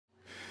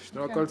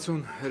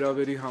Շնորհակալություն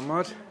հրավերի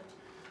համար։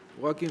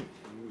 Ուղղակի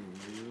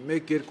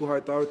մեկ-երկու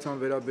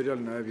հայտարարության վերաբերյալ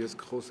նաև ես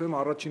կխոսեմ։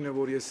 Առաջինը,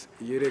 որ ես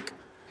երեք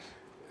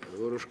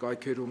որոշ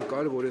կայքերում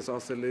կար, որ ես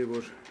ասել էի,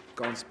 որ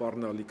կան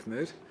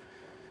սպառնալիքներ։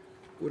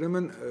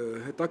 Ուրեմն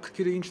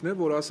հետաքրքիրը ինչն է,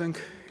 որ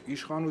ասենք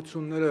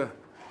իշխանությունները,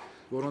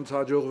 որոնց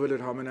հաջողվել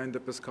էր համենայն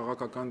դեպս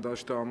քաղաքական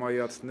դաշտը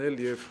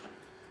ամայացնել եւ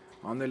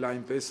անել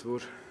այնպես,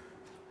 որ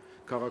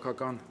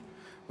քաղաքական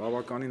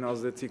բավականին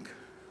ազդեցիկ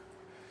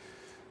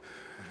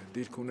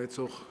դիրք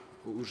ունեցող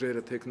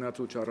ուժերը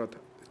թեկնածու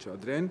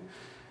չադրեն,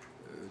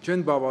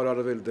 չեն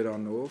բավարարվել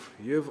դրանով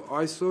եւ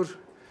այսօր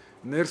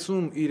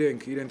ներսում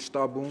իրենց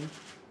շտաբում,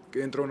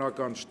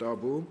 կենտրոնական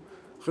շտաբում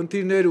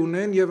խնդիրներ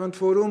ունեն եւ ընդ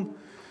որում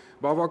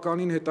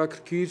բավականին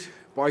հետաքրքիր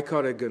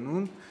պայքար է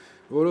գնում,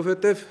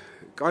 որովհետեւ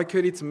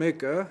կայքերից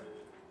մեկը,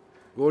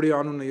 որի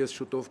անունը ես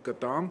շուտով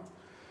կտամ,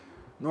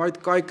 նո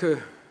այդ կայքը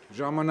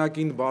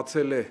ժամանակին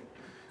բացել է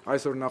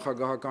այսօր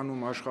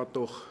նախագահականում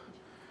աշխատող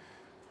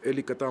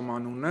էլի կտամ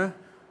անունը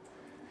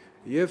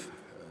եւ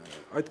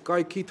այդ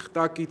կայքի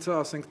թղթակիցը,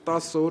 ասենք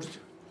 10 օր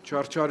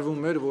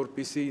չարչարվում էր,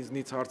 որպեսզի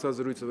ինձնից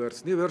հարցազրույց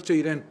վերցնի, վերջը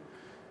իրեն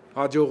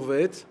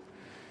հաջողվեց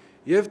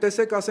եւ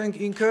տեսեք, ասենք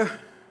ինքը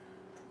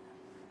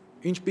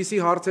ինչպիսի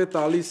հարց է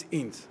տալիս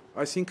ինձ,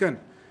 այսինքն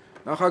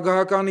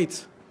նախագահականից,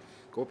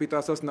 կոպիտ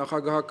ասած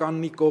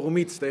նախագահականի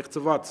կողմից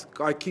ստեղծված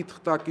կայքի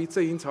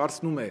թղթակիցը ինձ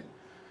հարցնում է.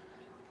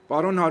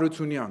 Պարոն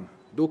Հարությունյան,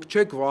 դուք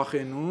չեք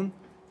վախենում,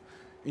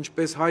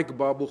 ինչպես Հայկ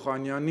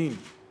Բաբուխանյանին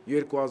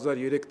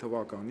 2003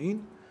 թվականին,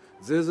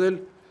 ձեզ էլ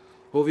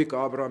Հովիկ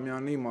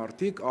Աբրամյանի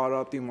մարդիկ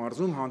Արարատի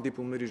մարզում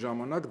հանդիպումների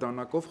ժամանակ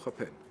դանակով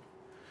խփեն։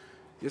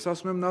 Ես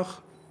ասում եմ նախ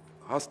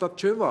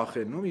հաստատ չէ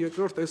վախենում,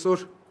 երկրորդ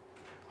այսօր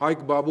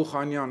Հայկ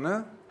Բաբուխանյանը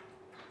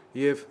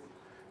եւ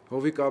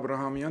Հովիկ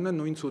Աբրահամյանը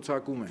նույն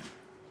ցուցակում են։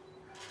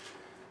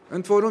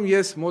 Ընդ որում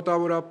ես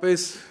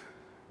մոտավորապես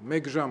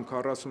 1 ժամ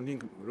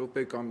 45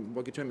 րոպե կամ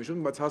ուղղակի չեմ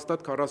հիշում, բայց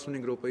հաստատ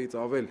 45 րոպեից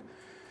ավել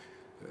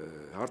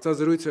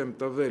հարցազրույց եմ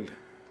տվել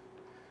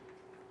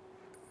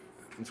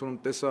ինձ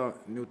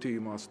տեսանյութի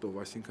իմաստով,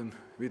 այսինքն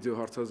վիդեո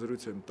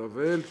հարցազրույց եմ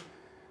տվել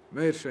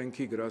մեր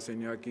շենքի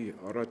գրասենյակի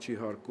առաջի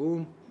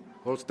հարկում,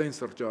 Հոլստեյն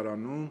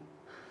սրճարանում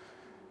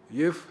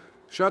եւ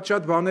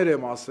շատ բաներ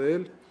եմ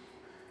ասել,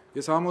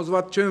 ես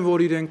համոզված չեմ,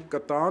 որ իրենք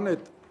կտան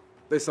այդ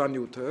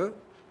տեսանյութը,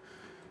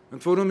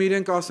 ընդ որում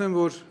իրենք ասեն,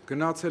 որ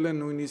գնացել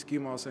են նույնիսկ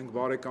իմ, ասենք,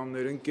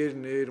 բարեկամներ,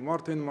 ընկերներ,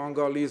 մարդ են ման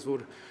գալիս,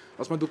 որ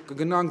ասում են դուք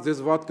կգնանք,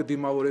 ձեզ վատ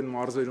կդիմավորեն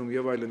մարզերում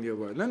եւ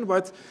այլն,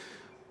 բայց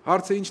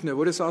հարցը ինչն է,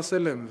 որ ես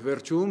ասել եմ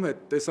վերջում,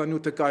 այդ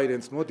տեսանյութը կա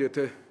իրենց մոտ,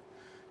 եթե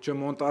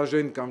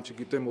չմոնտաժեն կամ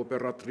չգիտեմ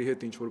օպերատորի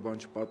հետ ինչ որ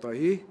բան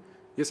չպատահի,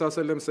 ես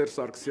ասել եմ Սերժ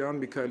Սարգսյան,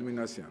 Միքայել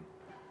Մինասյան,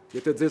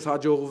 եթե ձեզ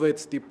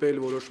հաջողվեց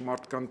ստիպել որոշ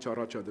մարդկանց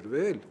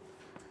չառաջադրվել,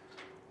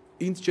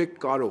 ինձ չեք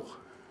կարող։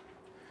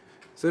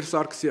 Սերժ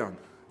Սարգսյան,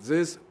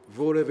 ձեզ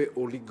որևէ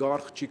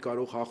օլիգարխ չի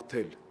կարող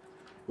հաղթել,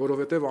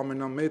 որովհետև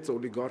ամենամեծ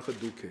օլիգարխը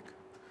դուք եք։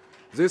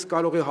 Ձեզ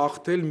կարող է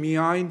հաղթել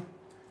միայն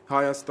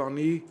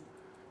Հայաստանի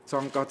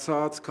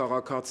ցանկացած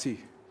քաղաքացի,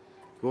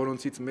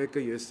 որոնցից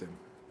մեկը ես եմ։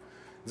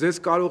 Ձեզ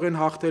կարող են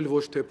հաղթել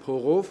ոչ թե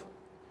փողով,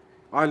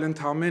 այլ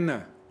ընդամենը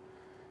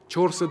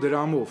 4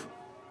 դրամով,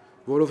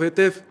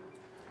 որովհետև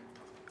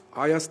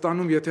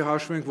Հայաստանում, եթե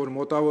հաշվենք, որ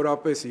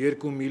մոտավորապես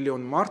 2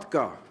 միլիոն մարդ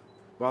կա,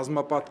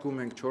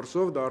 բազմապատկում ենք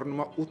 4-ով,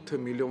 դառնում է 8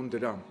 միլիոն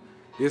դրամ։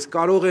 Ես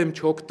կարող եմ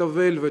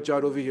չօգտվել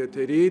վճարովի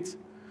եթերից,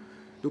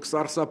 դուք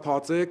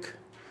սարսափած եք,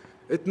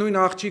 այդ նույն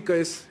աղջիկը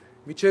էս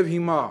միջև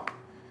հիմա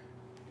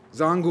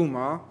զանգում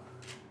է,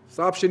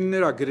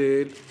 սապշենիներ է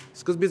գրել,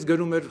 սկզբից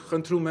գրում էր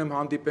խնդրում եմ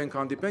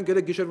հանդիպենք,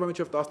 երեք գիշերվա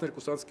մինչև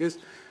 12:30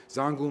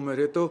 զանգում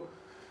էր, հետո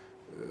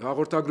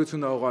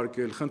հաղորդագրություն է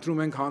ուղարկել,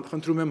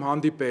 խնդրում եմ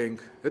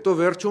հանդիպենք, հետո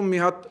վերջում մի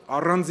հատ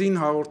առանձին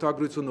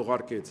հաղորդագրություն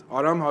ուղարկեց,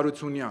 Արամ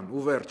Հարությունյան,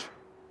 ու վերջ։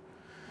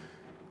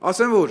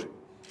 Ասեմ, որ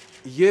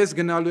ես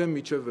գնալու եմ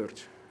միջև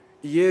վերջ,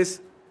 ես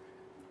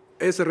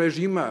այս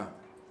ռեժիմը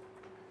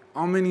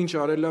ամեն ինչ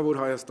արել է, որ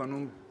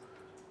Հայաստանում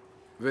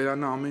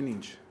վերանա ամեն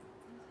ինչ,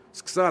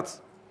 սկսած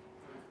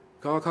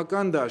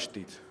քաղաքական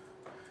դաշտից,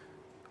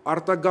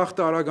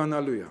 արտագաղթը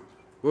արագանալու է,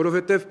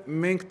 որովհետև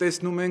մենք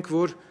տեսնում ենք,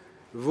 որ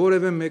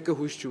որևէ մեկը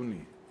հույս չունի,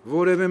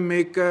 որևէ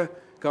մեկը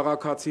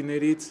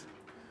քաղաքացիներից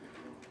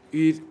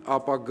իր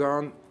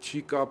ապագան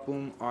չի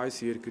կապում այս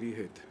երկրի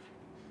հետ։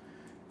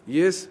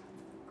 Ես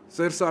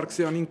Սերժ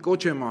Սարգսյանին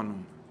կոչ եմ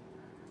անում,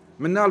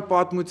 մնալ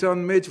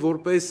պատմության մեջ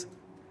որպես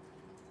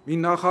մի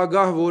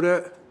նախագահ, որը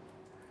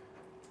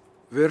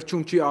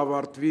վերջում չի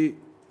ավարտվի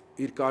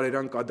իր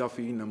կարերան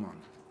Կադաֆիի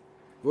նման,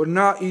 որ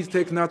նա իր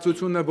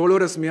թեկնածությունը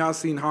բոլորս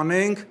միասին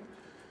հանենք,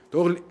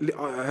 թող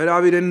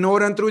հրավիրեն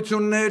նոր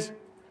ընտրություններ,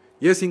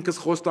 ես ինքս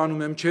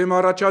խոստանում եմ չեմ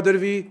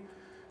առաջադրվի,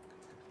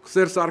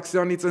 Սերժ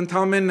Սարգսյանից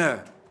ընդամենը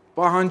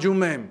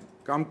պահանջում եմ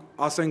կամ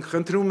ասենք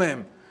խնդրում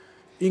եմ,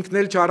 ինքն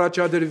էլ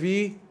չառաջադրվի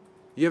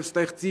եւ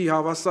ստեղծի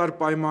հավասար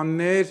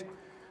պայմաններ,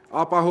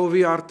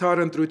 ապահովի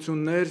արդար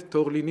ընտրություններ,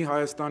 թող լինի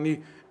Հայաստանի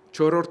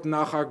 4-րդ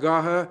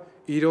նախագահը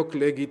իրոք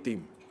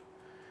լեգիտիմ։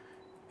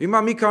 Հիմա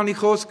մի քանի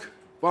խոսք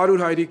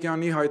Պարուր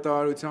Հայրիկյանի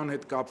հայտարարության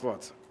հետ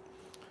կապված։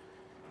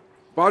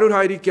 Պարուր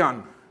Հայրիկյան,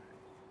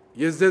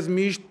 ես ձեզ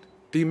միշտ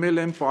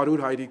դիմել եմ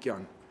Պարուր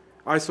Հայրիկյան,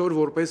 այսօր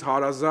որպես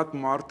հարազատ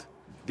մարդ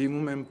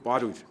դիմում եմ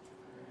Պարուր։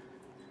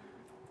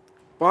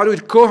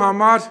 Պարուր քո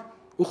համար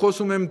ու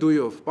խոսում եմ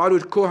դույով,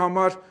 Պարուր քո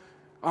համար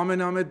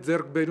ամենամեծ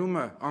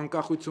ձեռքբերումը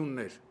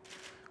անկախությունն էր,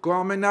 քո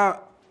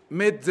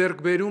ամենամեծ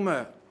ձեռքբերումը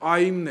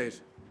այիմն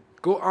էր,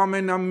 քո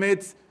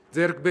ամենամեծ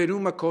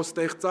ձեռքբերումը քո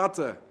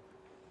ստեղծածը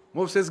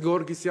Մովսես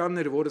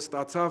Գորգիսյանն էր, որը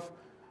ստացավ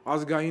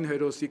ազգային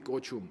հերոսի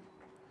կոչում։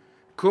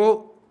 Քո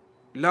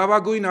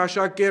լավագույն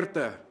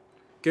աշակերտը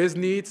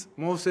քեզնից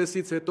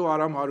Մովսեսից հետո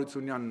Արամ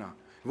Հարությունյանն է,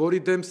 որի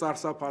դեմ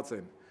սարսափած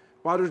են։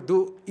 Պարուր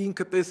դու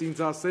ինքդ ես ինձ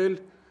ասել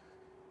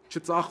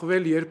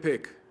չծախվել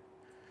երբեք։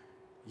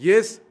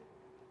 Ես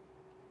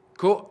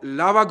քո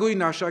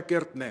լավագույն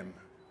աշակերտն եմ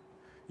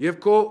եւ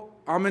քո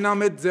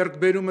ամենամեծ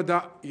ձեռքբերումը դա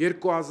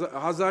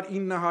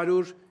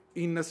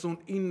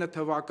 1999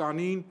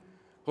 թվականին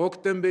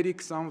հոկտեմբերի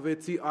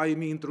 26-ի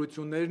այմի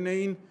ընտրություններն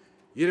էին,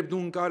 երբ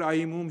դու ընկար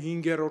այմում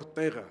 5-րդ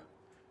տեղը։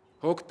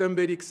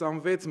 Հոկտեմբերի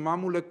 26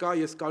 մամուլը կա,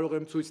 ես կարող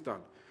եմ ցույց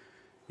տալ։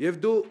 Եվ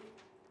դու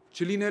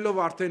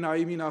չլինելով արդեն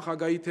այմի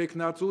նախագահի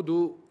տեխնացու,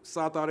 դու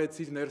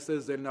սատարեցիր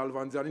Ներսես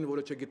Զելնալվանդյանին,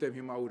 որը չգիտեմ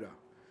հիմա ուր է։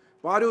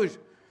 Պարուր,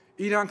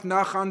 իրանք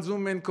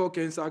նախանձում են քո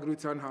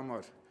կենսագրության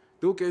համար։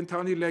 Դու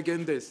կենթանի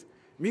լեգենդ ես։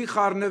 Մի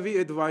խառնվի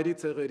այդ վայրի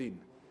ցեղերին։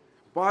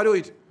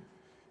 Պարույր,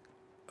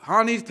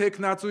 հանիր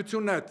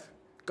տեխնացությունդ,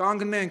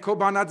 կանգնեն, քո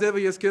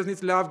բանաձևը ես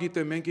քեզնից լավ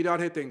գիտեմ, մենք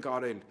իրար հետ ենք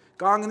արել։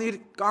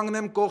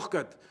 Կանգնեմ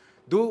կողքդ։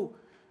 Դու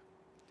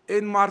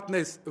այն մարդն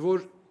ես,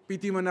 որ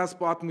պիտի մնաս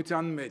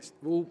պատմության մեջ,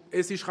 ու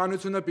այս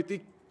իշխանությունը պիտի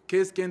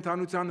քեզ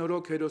կենթանության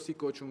օրոք հերոսի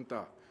կոչում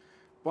տա։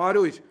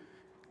 Պարույր,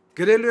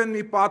 գրելու են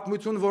մի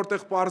պատմություն,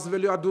 որտեղ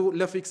պարզվելու է դու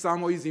լֆիկ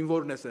Սամոյի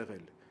զինվորն ես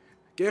եղել։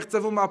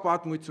 Կեղծվում է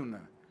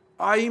պատմությունը։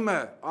 Այիմը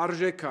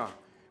արժեք է,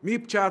 մի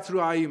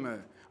փչացրու այիմը,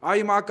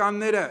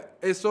 այիմականները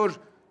այսօր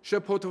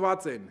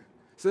շփոթված են,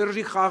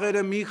 Սերժի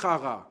խաղերը մի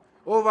խաղա,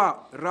 ով է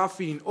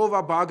Ռաֆին, ով է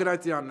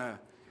Բագրատյանը,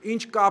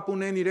 ինչ կապ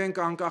ունեն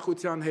իրենք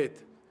անկախության հետ։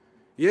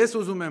 Ես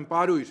ուզում եմ,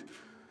 Պարույր,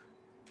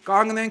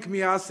 կանգնենք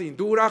միասին,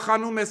 դու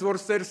ուրախանում ես, որ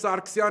Սերժ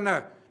Սարգսյանը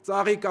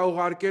ծաղիկ է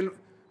ուղարկել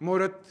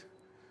մորդ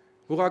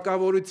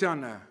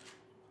հուղակավորությանը,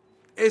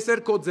 այս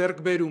էր քո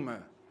ձեռքբերումը,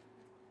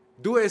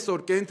 դու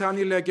այսօր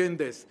կենթանի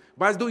լեգենդ ես,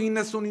 բայց դու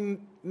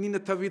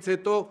 99 թվից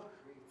հետո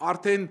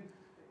արդեն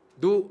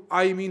դու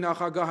այմի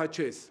նախագահը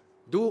չես,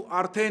 դու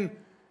արդեն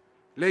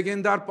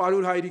լեգենդար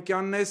Պարուր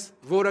Հայրիկյանն ես,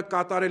 որը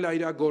կատարել է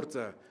իր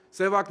գործը,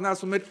 Սևակն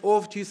ասում էր,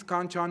 ով չի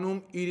սքանչանում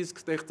իր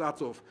իսկ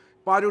ստեղծածով,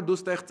 Պարուր դու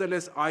ստեղծել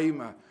ես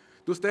այմը,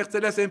 դու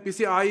ստեղծել ես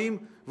այնպիսի այմ,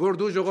 որ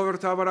դու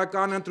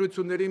ժողովրդավարական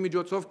ընտրությունների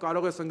միջոցով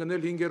կարող ես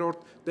ընկնել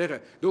 5-րդ տեղը,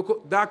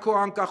 դա քո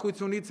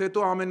անկախությունից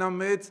հետո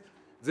ամենամեծ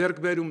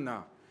ձեռքբերումն է,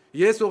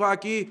 ես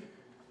ուղղակի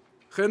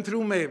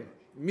խնդրում եմ,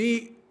 մի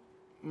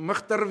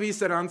մխտրվի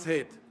սրանց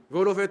հետ,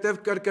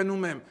 որովհետև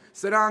կրկնում եմ,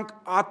 սրանք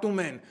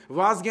ատում են,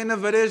 Վազգենը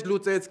վրեժ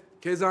լուծեց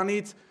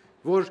քեզանից,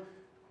 որ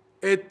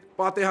այդ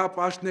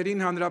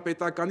պատեհապաշտներին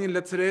հանրապետականին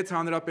լցրեց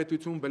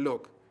հանրապետություն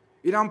բլոկ,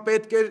 իրան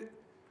պետք էր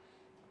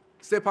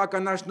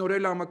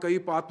սեփականաշնորհել ԱՄԿ-ի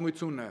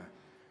պատմությունը,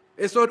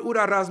 այսօր ուր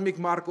է Ռազմիկ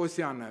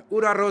Մարկոսյանը,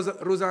 ուր է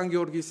Ռուզան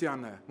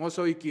Գեորգիսյանը,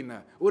 Մոսոյկինը,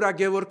 ուր է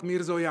Գևորգ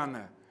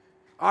Միրզոյանը,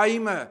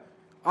 այմը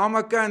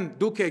ԱՄԿ-ն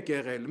դուք եք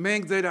եղել,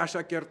 մենք ձեր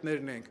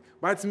աշակերտներն ենք,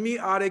 բայց մի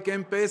արեք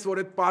այնպես,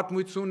 որ այդ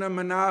պատմությունը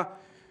մնա,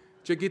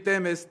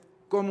 չգիտեմ, այս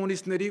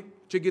կոմունիստների,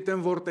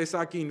 չգիտեմ որ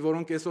տեսակին,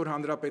 որոնք այսօր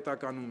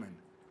հանրապետականում են։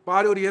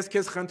 Պարուր, ես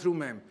քեզ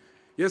խնդրում եմ,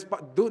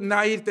 դու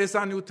նայիր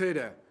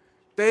տեսանյութերը,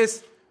 տես,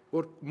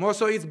 որ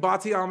Մոսոյից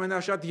բացի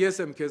ամենաշատ ես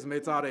եմ քեզ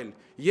մեծարել,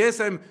 ես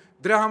եմ,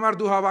 դրա համար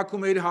դու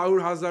հավաքում էիր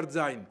 100,000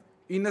 ձայն,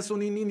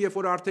 99-ին, երբ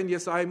որ արդեն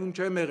ես այմում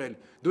չեմ եղել,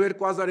 դու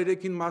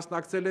 2003-ին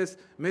մասնակցել ես,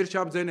 մեր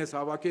չափ ձեն ես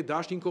հավաքել,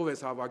 դաշինքով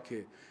ես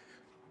հավաքել,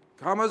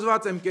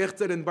 համոզված եմ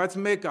կեղծել են, բայց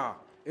մեկ է,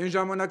 այն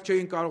ժամանակ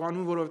չէին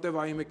կարողանում,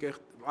 որովհետև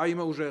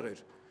այմը ուժեղ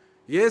էր։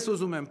 Ես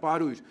ուզում եմ,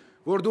 Պարույր,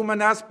 որ դու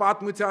մնաս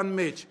պատմության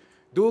մեջ,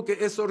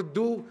 այսօր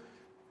դու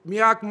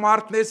միակ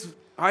մարդն ես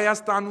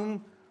Հայաստանում,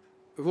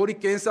 որի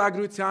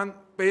կենսագրության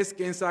պես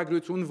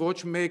կենսագրություն ոչ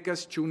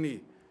մեկս չունի։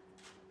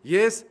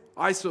 Ես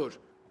այսօր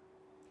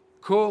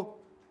քո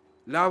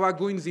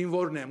լավագույն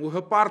զինվորն եմ ու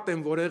հպարտ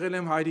եմ, որ եղել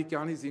եմ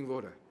Հայրիկյանի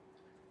զինվորը։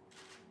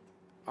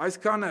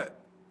 Այսքանը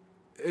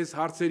այս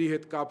հարցերի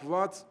հետ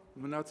կապված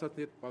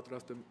մնացածի հետ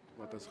պատրաստ եմ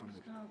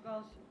պատասխանել։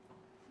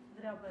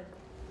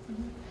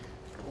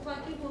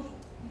 Ուղղակի որ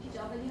մի քիչ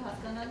ավելի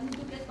հասկանալի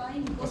դուք այս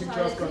պահին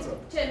կոչարեցիք,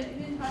 չէ,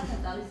 ինքն հարցը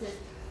տալիս է,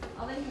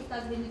 ավելի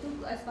հստակ լինի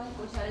դուք այս պահին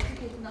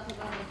կոչարեցիք երկու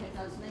նախագահների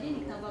հետազոտներին,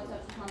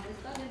 ինքնավարչություն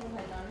հանդես տալ եւ որ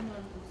հայտարարում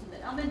նոր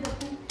ընտրություններ։ Ամեն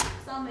դեպքում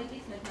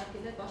 21-ից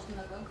մեկնարկել է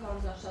պաշտոնական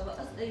քարոզարշավը,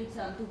 ըստ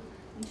էության դուք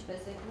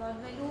ինչպես եք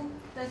վարվելու,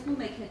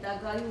 տեսնում եք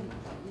հետագայում,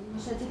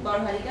 նշեցիք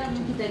Պարուր Հայրիկյան,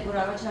 դուք գիտեք, որ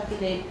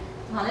առաջարկել եք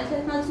հանել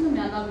տեխնացիոնը,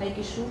 միանալ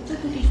մեկի շուրջը,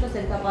 դուք ինչպես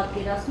եք դա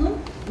պատկերացնում,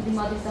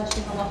 դիմադիր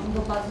դաշտի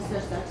համախմբով բացի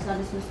Սերժ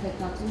Սարգսյանից մյուս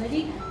տեխնացիների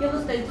եւ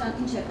ըստ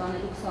էության ինչ եք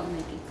անելու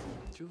 21-ից։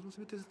 Չէ,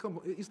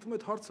 ուզում եմ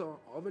այդ հարցը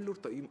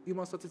ավելորդ է,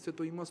 իմ ասածից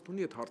հետո իմաստ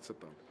ունի այդ հարցը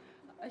տալ։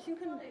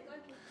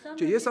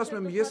 Չէ, ես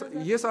ասում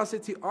եմ, ես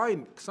ասեցի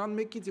այն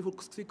 21-ից երբ որ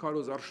կսկսի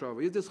քարոզ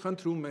արշավը, ես դες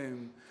խնդրում եմ,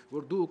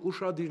 որ դուք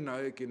ուշադիր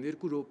նայեք այն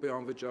 2 րոպե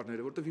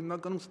անվճարները, որտեղ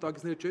հիմնականում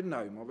ստագիստները չեն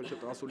նայում, ավելի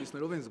շատ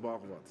ասուլիսներով են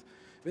զբաղված։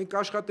 Մենք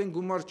աշխատենք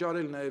գումար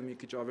ճարել նաև մի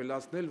քիչ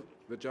ավելացնել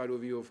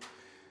վճարովիով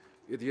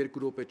այդ 2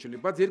 րոպե չլինի,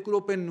 բայց 2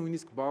 րոպեն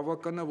նույնիսկ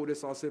բավական է, որ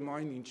ես ասեմ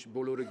այն, ինչ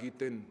բոլորը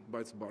գիտեն,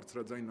 բայց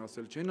բարձրաձայն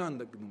ասել չեն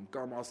անդգնում,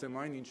 կամ ասեմ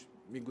այն, ինչ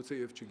միգուցե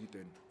եւ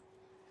չգիտեն։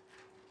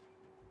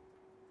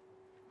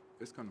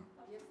 Այսքան է։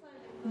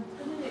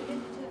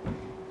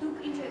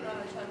 Դուք ինչ եք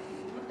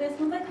առաջարկում։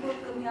 Տեսնում եք, որ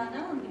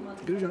կմիանա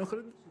ընդդիմադիր։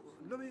 Գրիժան,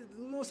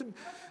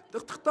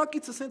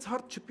 Տղտակիցը սենց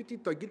հարդ չպիտի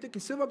տա, գիտեք,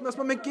 Սևակն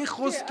ասում եմ,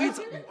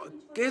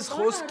 կես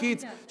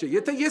խոսքից,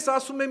 եթե ես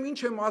ասում եմ ինչ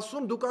եմ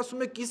ասում, դուք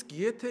ասում եք իսկ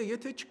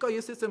եթե չկա,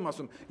 ես եմ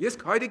ասում, ես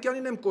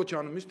Հայրիկյանին եմ կոչ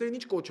անում, իսկ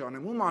ինչ կոչ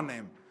անեմ, ում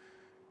անեմ,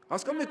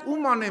 հասկանում եք,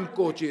 ում անեմ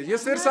կոչ,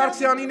 ես Սերժ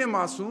Սարգսյանին եմ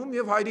ասում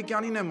և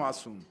Հայրիկյանին եմ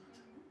ասում,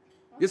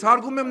 ես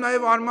հարգում եմ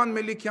նաև Արման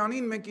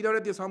Մելիքյանին, մենք իրար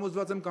հետ ես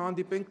համոզված եմ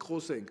կհանդիպենք,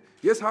 խոսենք,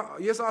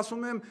 ես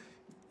ասում եմ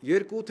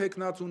երկու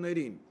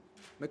թեկնածուներին,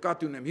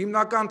 նկատի ունեմ,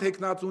 հիմնական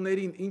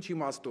թեկնածուներին ինչ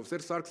իմաստով,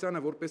 Սերժ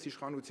Սարգսյանը որպես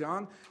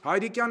իշխանության,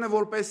 Հայրիկյանը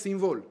որպես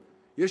սիմվոլ։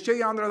 Ես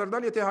չէի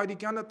անդրադառնալ, եթե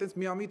Հայրիկյանը տես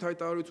միամիտ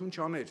հայտարարություն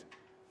չաներ։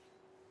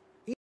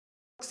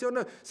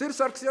 Սերժ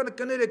Սարգսյանը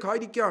կներեք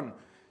Հայրիկյան,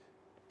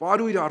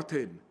 պարույր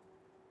արդեն։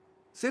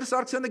 Սերժ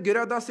Սարգսյանը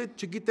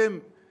գերադասեց, չգիտեմ,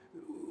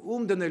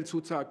 ում դնել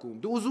ցուցակում։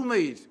 Դու ուզում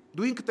էիր,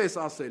 դու ինքդ ես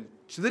ասել,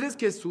 չդրես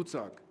քեզ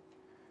ցուցակ։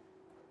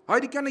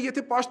 Հայրիկյանը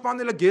եթե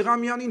պաշտպանել է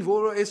Գեղամյանին,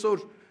 որը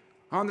այսօր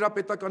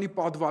հանրապետականի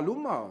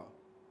պատվալում է,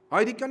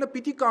 Հայրիկյանը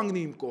պիտի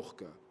կանգնի իմ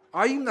կողքը,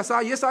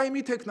 ես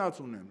այմի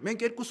թեկնածուն եմ,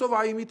 մենք երկուսով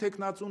այմի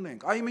թեկնածուն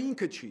ենք, այմը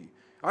ինքը չի,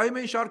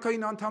 այմեն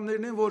շարքային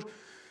անդամներն են, որ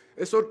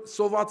այսօր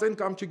սոված են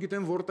կամ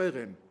չգիտեմ որտեղ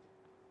են,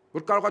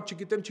 որ կարողա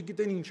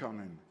չգիտեն ինչ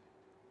անեն,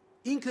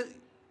 ինքը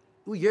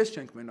ու ես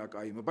չենք մենակ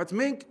այմը, բայց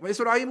մենք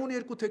այսօր այմ ունի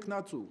երկու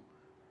թեկնածու,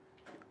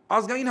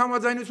 ազգային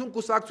համաձայնություն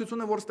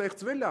կուսակցությունը, որ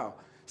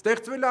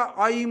ստեղծվել է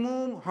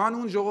այմում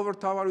հանուն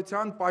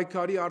ժողովրդավարության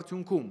պայքարի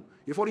արդյունքում,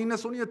 Երբ որ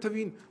 99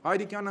 թվին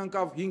Հայրիկյանը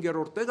ընկավ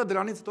 5-րդ տեղը,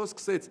 դրանից հետո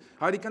սկսեց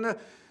Հայրիկյանը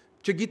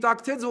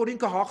չգիտակցեց, որ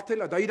ինքը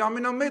հաղթել է, դա իր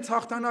ամենամեծ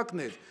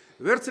հաղթանակն էր։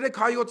 Վերցրեք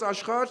հայոց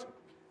աշխարհ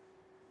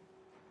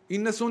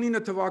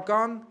 99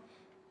 թվական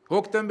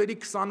հոկտեմբերի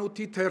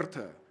 28-ի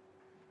թերթը։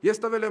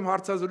 Ես տվել եմ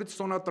հարցազրույց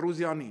Սոնա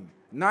Տրուզյանին։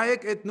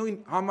 Նայեք այդ նույն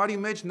համարի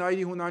մեջ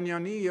Նայիրի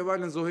Հունանյանի եւ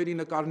այլն զոհերի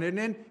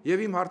նկարներն են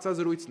եւ իմ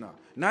հարցազրույցն է։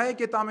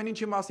 Նայեք այդ ամեն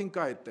ինչի մասին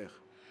կա այդտեղ։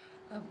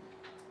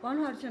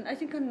 Պարոն Հարությունյան,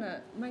 այսինքն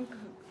մենք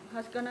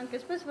հասկանանք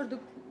այսպես, որ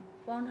դուք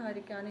պարոն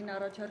Հայրիկյանին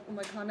առաջարկում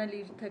եք հանել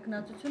իր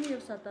թեկնածությունը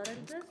եւ սատարել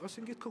ձեզ։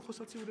 Ասենք այդ քո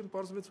խոսացի ուրեմն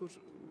պարզվեց, որ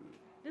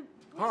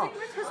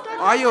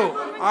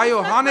այո,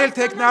 հանել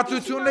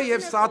թեկնածությունը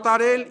եւ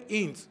սատարել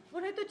ինձ։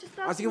 Որ հետո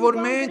չստացվում։ Այսինքն որ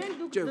մենք,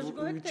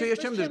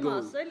 ես չեմ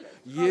դժգոհում։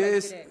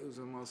 Ես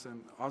ուզում ասեմ,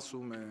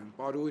 ասում եմ,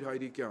 պարոյր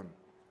Հայրիկյան,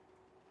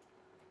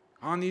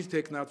 հանիր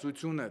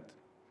թեկնածությունդ։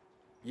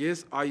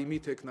 Ես այմի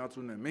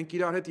թեկնածուն եմ, մենք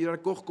իրար հետ իրար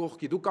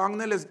կողքի, դու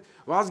կանգնել ես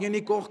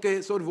Վազգենի կողքը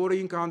այսօր, որը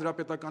ինքը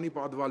հանրապետականի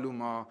պատվալում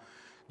է,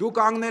 դու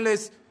կանգնել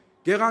ես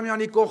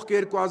Գեղամյանի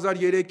կողքը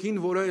 2003-ին,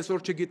 որը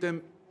այսօր չգիտեմ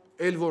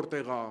էլ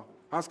որտեղ է,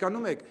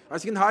 հասկանում եք,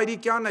 այսինքն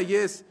Հայրիկյանը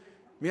ես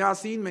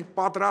միասին մենք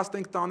պատրաստ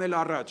ենք տանել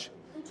առաջ։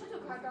 Ինչու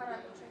դուք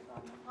հակառակը չեք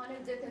անում,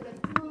 հանել ձեր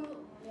թեկնածությունը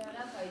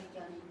Արամ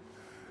Հարությունյանին։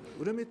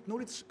 Ուրեմն այդ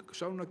նորից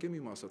շարունակեմ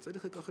իմ ասած,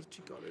 երեխեք ախր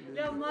չի կարելի։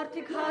 Դա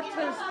մարդիկ հարց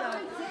են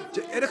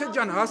ստանում։ Երեխեք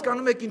ջան,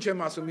 հասկանում եք ինչ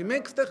եմ ասում։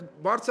 Մենք այստեղ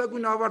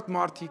բարձրագույն ավարտ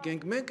մարդիկ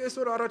ենք։ Մենք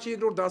այսօր առաջի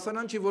երկրորդ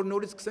դասարան չի, որ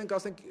նորից սկսենք,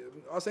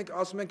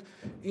 ասում ենք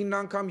 9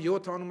 անգամ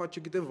 7 անում,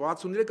 չգիտեմ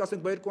 63,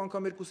 ասենք բա 2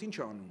 անգամ 2 ինչ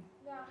անում։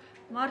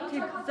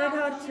 Մարդիկ ձեր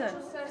հարցը։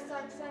 Սերժ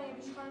Սարգսյան եւ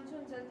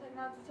իշխանություն ձեր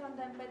թեկնածության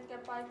դեմ պետք է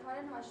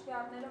պայքարեն հաշվի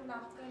առնելով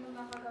նախկին ու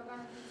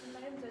նախագահական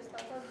ընտրություններում ձեր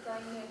ստացած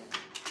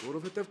ձայները։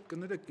 Որովհետև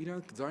կներեք,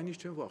 իրենք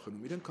ձայնից չեն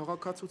վախենում, իրենք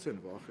քաղաքացուց են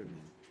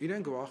վախենում։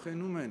 Իրենք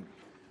վախենում են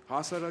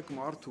հասարակ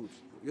մարդուց։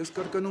 Ես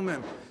կրկնում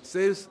եմ,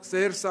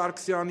 Սերժ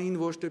Սարգսյանին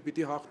ոչ թե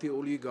պիտի հաղթի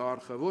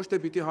օլիգարխը, ոչ թե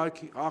պիտի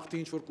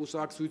հաղթի ինչ-որ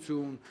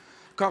կուսակցություն,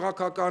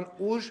 քաղաքական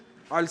ուժ,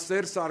 այլ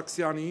Սերժ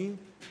Սարգսյանին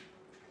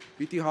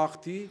պիտի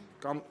հաղթի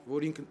կամ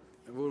որ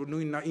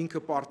նույնն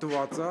ինքը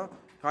պարտված է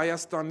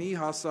Հայաստանի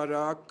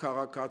հասարակ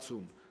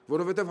քաղաքացուն,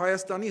 որովհետև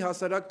Հայաստանի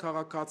հասարակ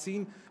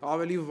քաղաքացին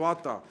ավելի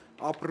վատ է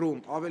ապրում,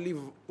 ավելի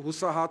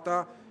հուսահատ է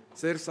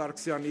Սերժ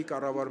Սարգսյանի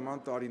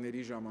կառավարման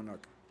տարիների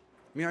ժամանակ։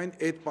 Միայն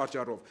այդ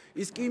պատճառով։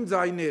 Իսկ իմ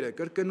ձայները,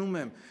 կրկնում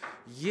եմ,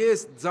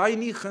 ես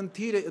ձայնի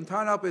խնդիրը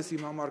ընդհանրապես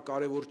իմ համար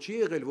կարևոր չի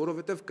եղել,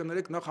 որովհետև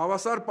կներեք նախ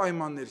հավասար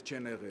պայմաններ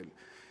չեն եղել։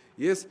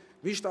 Ես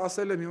միշտ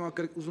ասել եմ, հիմա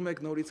ուզում եք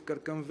նորից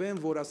կրկնվեմ,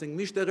 որ ասենք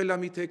միշտ եղել է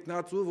մի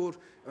թեկնածու, որ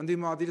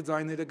ընդդիմադիր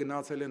ձայները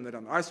գնացել են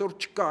նրան։ Այսօր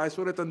չկա,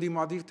 այսօր այդ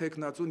ընդդիմադիր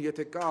թեկնածուն,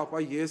 եթե կա,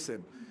 ապա ես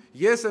եմ։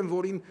 Ես եմ,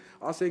 որին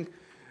ասենք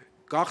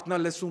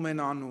գաղտնալսում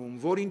են անում,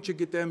 որին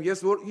չգիտեմ, ես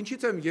որ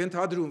ինչից եմ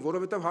ենթադրում,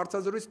 որովհետև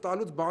հարցազրույց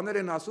տալուց բաներ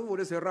են ասում,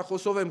 որ ես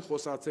հեռախոսով եմ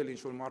խոսացել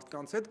ինչ-որ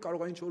մարդկանց հետ,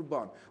 կարող է ինչ-որ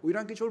բան, ու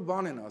իրանք ինչ-որ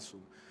բան են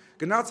ասում։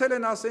 Գնացել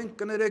են, ասենք,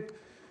 կներեք,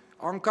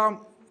 անգամ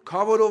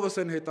քավորովս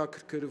են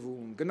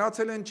հետաքրքրվում,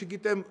 գնացել են,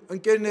 չգիտեմ,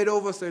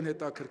 ընկերներովս են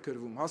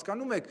հետաքրքրվում,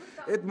 հասկանում եք,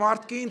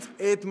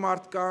 այդ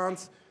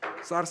մարդկանց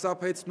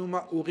սարսափեցնում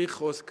է ուղիղ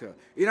խոսքը։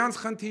 Իրանց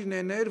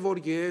խնդիրն էր,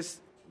 որ ես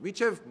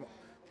մինչև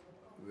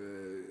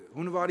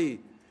հունվարի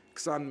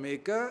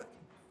 21-ը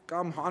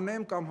կամ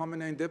հանեմ, կամ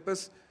համենայն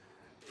դեպս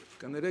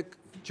կներեք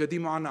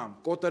չդիմանամ,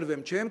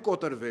 կոտրվեմ,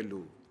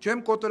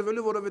 չեմ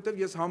կոտրվելու,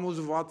 որովհետև ես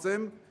համոզված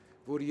եմ,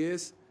 որ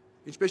ես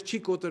ինչպես չի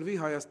կոտրվի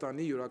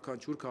Հայաստանի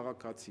յուրաքանչյուր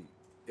քաղաքացի,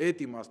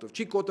 այդ իմաստով,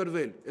 չի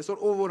կոտրվել,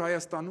 այսօր ով որ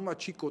Հայաստանում է,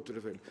 չի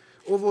կոտրվել,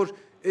 ով որ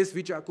այս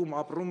վիճակում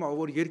ապրում է, ով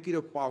որ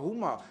երկիրը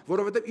պահում է,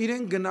 որովհետև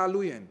իրենք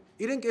գնալու են,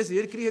 իրենք այս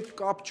երկրի հետ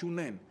կապ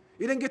չունեն,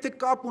 իրենք եթե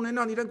կապ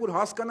ունենան, իրենք որ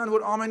հասկանան,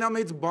 որ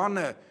ամենամեծ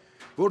բանը,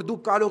 որ դու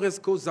կարող ես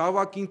քո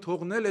զավակին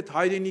թողնել, այդ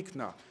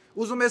հայրենիքն է,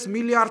 ուզում ես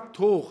միլիարդ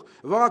թող,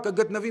 վաղ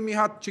կգտնվի մի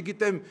հատ,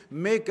 չգիտեմ,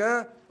 մեկը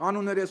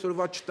անուններ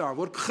այսօրվա չտան,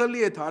 որ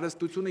կխլի այդ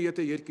հարստությունը,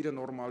 եթե երկիրը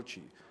նորմալ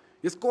չի։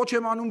 Ես կոչ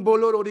եմ անում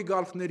բոլոր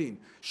օլիգարխներին,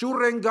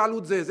 շուռ են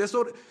գալու ձեզ,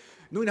 այսօր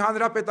նույն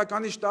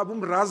հանրապետականի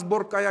շտաբում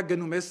ռազմբորկայա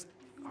գնում, այս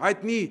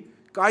հայտնի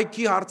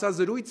կայքի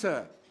հարցազրույցը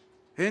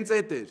հենց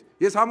այդ էր։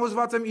 Ես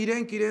համոզված եմ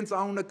իրենց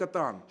անունը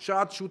կտան,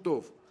 շատ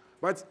շուտով,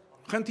 բայց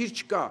խնդիր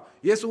չկա,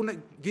 ես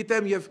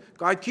գիտեմ և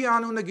կայքի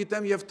անունը,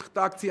 գիտեմ և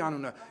թղթակցի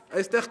անունը,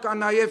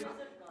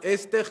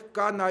 այստեղ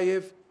կա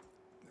նաև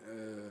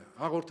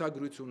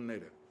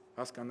հաղորդագրությունները,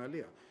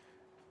 հասկանալի է։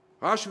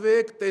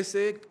 Հաշվեք,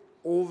 տեսեք,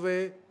 ով է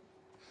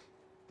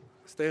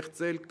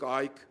ստեղծել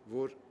կայք,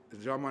 որ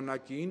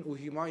ժամանակին ու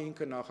հիմա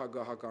ինքը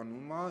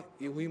նախագահականում է,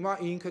 ու հիմա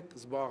ինքը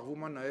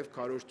զբաղվում է նաև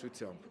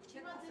քարոզչությամբ։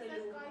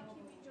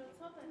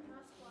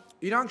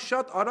 Իրանք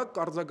շատ արագ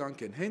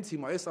կարձագանք են, հենց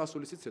հիմա այս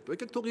ասուլիսից հետո,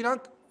 եկեք թող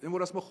իրանք,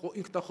 որ ասում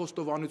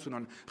ինքնախոստովանություն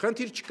անեն,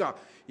 խնդիր չկա,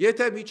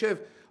 եթե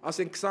միջև,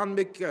 ասենք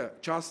 21-ը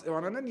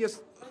չասվանան են, ես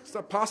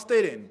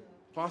պաստեր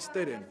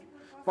են,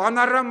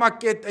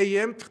 պանարամակետ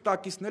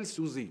թղթակիցն էլ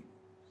Սուզի։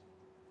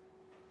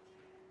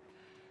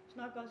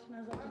 Շնորհակալություն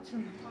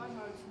ազատություն։ Արամ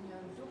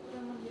Հարությունյան, դուք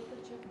ուրեմն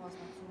երբեք չեք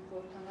մասնակցում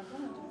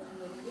խորհրդանական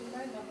ընտրություններին, եւ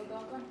նաեւ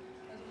նախագահական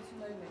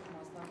ընտրություններին եք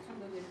մասնակցում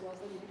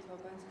 2003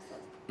 թվականից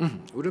սկսած։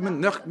 Ուրեմն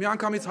մի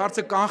անգամից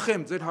հարցը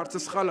կանխեմ, ձեր հարցը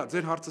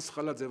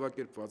սխալ է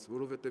ձևակերպված,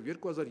 որովհետև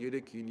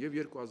 2003-ին եւ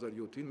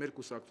 2007-ին մեր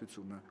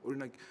կուսակցությունը,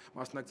 օրինակ,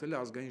 մասնակցել է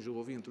ազգային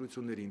ժողովի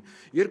ընտրություններին։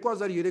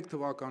 2003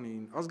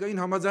 թվականին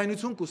ազգային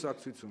համաձայնություն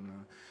կուսակցությունը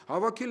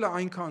հավաքել է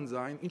այնքան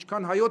ձայն,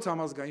 ինչքան հայոց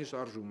համազգային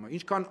շարժումը,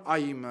 ինչքան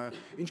ԱԻՄ-ը,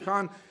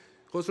 ինչքան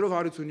Խոսրով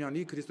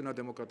Հարությունյանի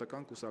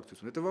քրիստոնեադեմոկրատական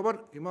կուսակցություն։ Հետևաբար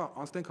հիմա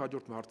անցնենք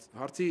հաջորդ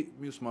հարցի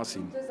մյուս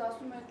մասին։ Ձեզ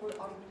ասում եք, որ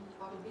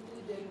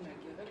արբիտրի դերում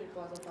եք եղել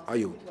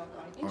 2018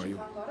 թվականին։ Ինչ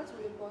կանգարեց,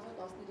 որ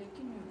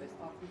 2013-ին նույնպես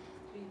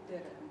արբիտրի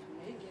դեր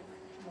ընդունեիք եւ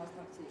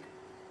մասնակցեիք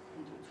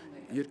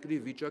ընտրություններին։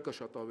 Երկրի վիճակը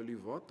շատ ավելի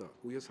վատ է,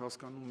 ու ես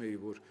հասկանում եի,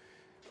 որ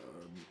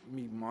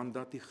մի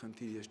մանդատի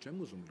խնդիր ես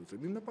չեմ ուզում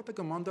լուծել։ Իմ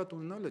նպատակը մանդատ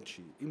ունենալը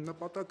չի։ Իմ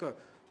նպատակը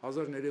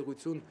հազար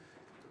ներեգություն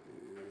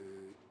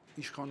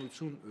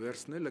իշխանություն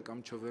վերցնելը կամ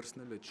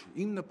չվերցնելը չի։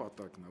 Իմ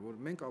նպատակն է, որ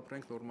մենք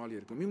ապրենք նորմալ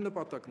երկրում։ Իմ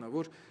նպատակն է,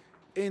 որ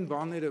այն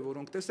բաները,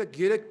 որոնք տեսեք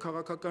 3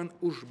 քաղաքական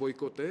ուժ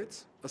բոյկոտեց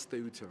ըստ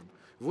էության,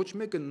 ոչ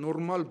մեկը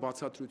նորմալ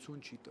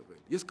բացատրություն չի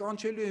տվել։ Ես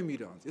կանչելու եմ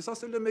իրանց։ Ես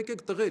ասել եմ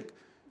եկեք տղերք,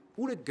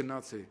 ուր եք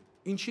գնացել,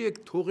 ինչի եք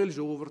թողել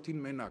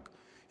ժողովրդին մենակ։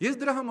 Ես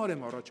դրա համար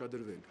եմ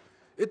առաջադրվել։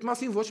 Այդ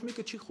մասին ոչ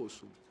մեկը չի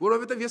խոսում,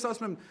 որովհետև ես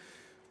ասում եմ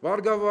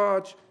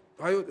Բարգավաճ,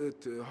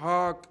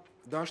 ՀԱԿ,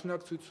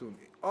 Դաշնակցություն,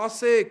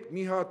 ասեք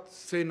մի հատ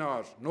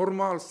սցենար,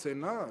 նորմալ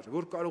սցենար,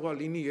 որ կարող է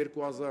լինի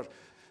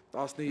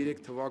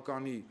 2013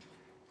 թվականի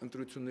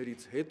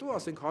ընտրություններից հետո,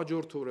 ասենք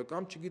հաջորդ օրը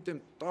կամ չգիտեմ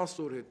 10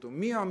 օր հետո,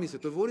 մի ամիս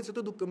հետո, որից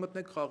հետո դուք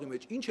կմտնեք խաղի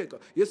մեջ։ Ինչ է կա։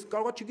 Ես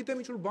կարող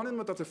չգիտեմ ինչ-որ բան եմ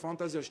մտածել,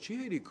 ֆանտազիաս չի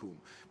հերիքում,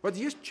 բայց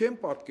ես չեմ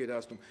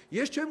պատկերացնում։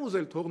 Ես չեմ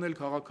ուզել թողնել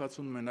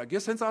քաղաքացուն մենակ։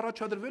 Ես հենց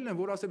առաջադրվել եմ,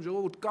 որ ասեմ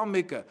ժողովուրդ կա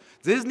մեկը,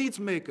 ձեզնից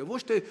մեկը,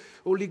 ոչ թե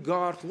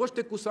օլիգարխ, ոչ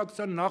թե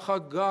կուսակցության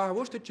նախագահ,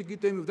 ոչ թե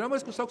չգիտեմ, դրա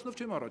համար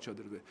կուսակցությունով չեմ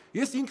առաջադրվել։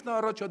 Ես ինքն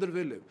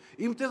առաջադրվել եմ։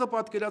 Իմ տեղը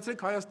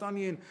պատկերացրեք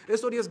Հայաստանի են։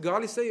 Այսօր ես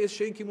գալիս եմ այս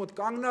շենքի մոտ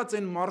կանգնած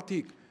են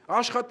մարդիկ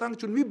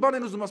աշխատանք չուն, մի բան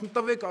են ուզում ասում,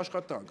 տվեք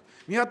աշխատանք։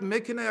 Մի հատ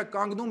մեքենա է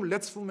կանգնում,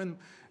 լցվում են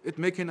այդ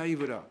մեքենայի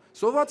վրա։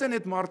 Սոված են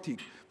այդ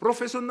մարդիկ,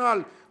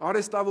 պրոֆեսիոնալ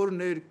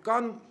արհեստավորներ,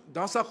 կան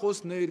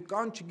դասախոսներ,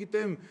 կան,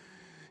 չգիտեմ,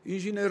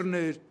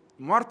 ինժեներներ,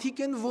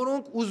 մարդիկ են,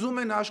 որոնք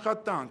ուզում են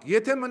աշխատանք։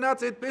 Եթե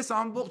մնաց այդպես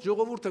ամբողջ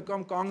ժողովուրդը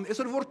կամ կանգն,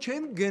 այսօր որ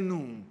չեն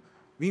գնում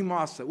մի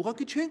մասը,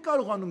 ուղղակի չեն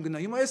կարողանում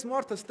գնալ։ Հիմա այս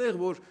մարդը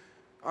ստեղ, որ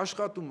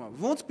աշխատում է,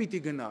 ո՞նց պիտի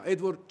գնա,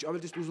 այդ որ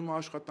ավելի ճիշտ ուզում է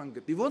աշխատանք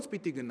գտնի, ո՞նց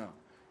պիտի գնա։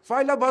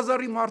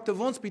 Ֆայլաբազարի մարդը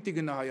ոնց պիտի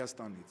գնա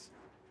Հայաստանից։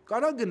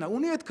 Կարա գնա,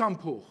 ունի այդքան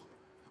փող։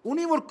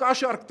 Ունի որ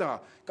կաշառք տա,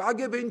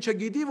 KGB-ին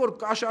չգիտի, որ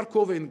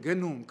կաշառքով են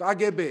գնում,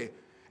 KGB։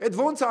 Այդ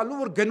ոնց ալու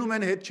որ գնում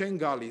են հետ չեն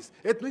գալիս։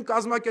 Այդ նույն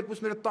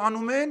կազմակերպությունները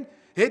տանում են,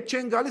 հետ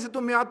չեն գալիս,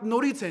 հետո մի հատ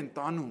նորից են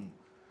տանում։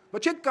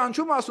 Բայց չեք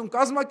կանչում ասում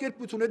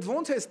կազմակերպություն, այդ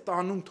ոնց է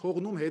տանում,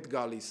 թողնում հետ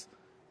գալիս։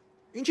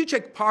 Ինչի՞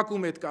 չեք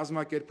փակում այդ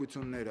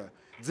կազմակերպությունները։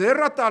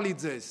 Ձեռա տալի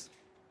ձեզ։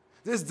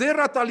 Ձեզ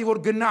ձեռա տալի որ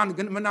գնան,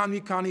 մնան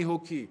մի քանի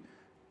հոգի։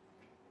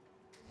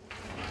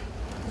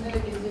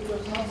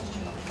 Ներեգեզիկորնաց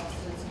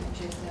չնախասեցին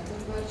չեսնյակը,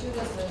 բայց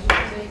վերջերս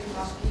հիշեցիք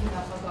նախկին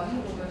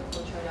նախագահին Ռոբերտ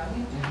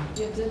Քոչարյանին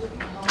եւ ձեր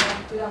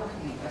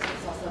համակրանքն եք,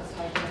 այսպես ասած,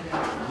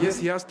 հայտնել։ Ես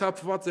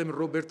հիասթափված եմ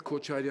Ռոբերտ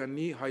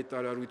Քոչարյանի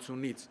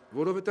հայտարարությունից,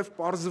 որովհետև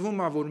պարզվում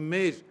է, որ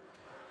մեր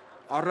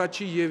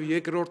առաջի եւ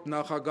երկրորդ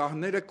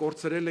նախագահները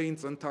կորցրել էին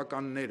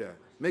ծննդականները։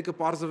 Մեկը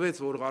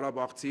պարզվեց, որ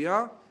Ղարաբաղցի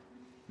է,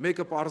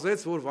 մեկը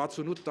պարզեց, որ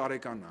 68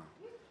 տարեկան է։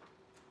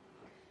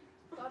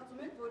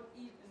 Կարծում եք, որ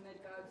իր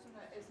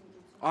ներկայությունը այս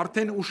ընտրությունում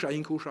Արդեն ուշ է,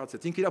 ինքը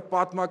ուշացեց, ինքը իր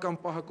պատմական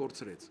պահը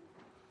կորցրեց։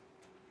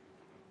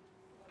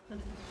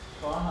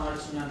 Պարոն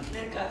Հարությունյան,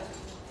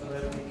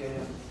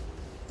 Ռևնիկերյան,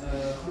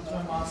 խնդրում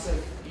եմ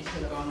ասեք, ինչ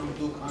եք անում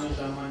դուք այն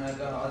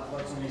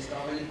ժամանակահատվածում, իսկ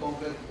ավելի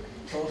կոնկրետ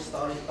 4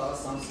 տարի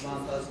 10 ամսվա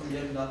ընթացքում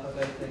երբ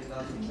նախագահի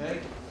տեխնատու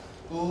չեք,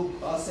 ու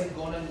ասեք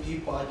գոնե մի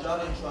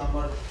պատճառ, ինչու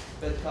համար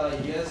պետք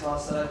է ես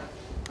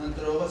հասարակ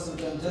ընտրողս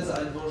ընտրեմ ձեզ,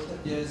 այլ ոչ թե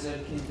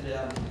տիեզերքի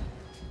ընտրյալին։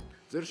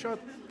 Ձեր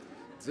շատ,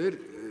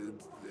 ձեր,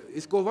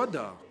 իսկ ով է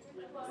դա։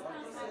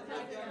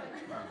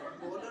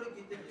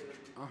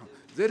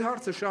 Ձեր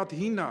հարցը շատ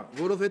հին է,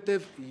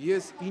 որովհետև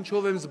ես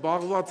ինչով եմ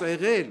զբաղված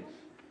եղել,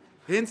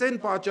 հենց այն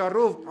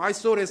պատճառով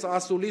այսօր այս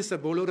ասուլիսը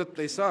բոլորը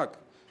տեսակ,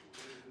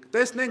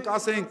 տեսնենք,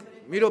 ասենք,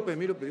 մի րոպե,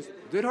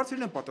 ձեր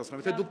հարցերին եմ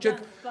պատասխանում,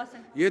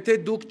 եթե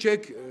դուք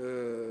չեք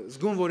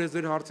զգում, որ ես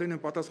ձեր հարցերին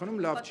եմ պատասխանում,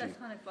 լավ չի։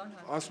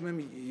 Ասում եմ,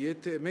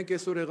 եթե մենք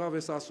այսօր եղավ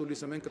այս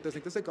ասուլիսը, մենք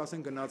կտեսնենք, տեսեք,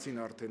 ասենք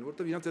գնացին արդեն,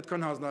 որտեղ իրանց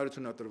այդքան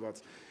հանձնարարություն է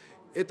տրված։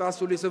 Այդ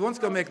ասուլիսը ոնց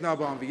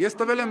կմեկնաբանվի։ Ես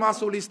տվել եմ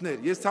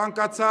ասուլիսներ, ես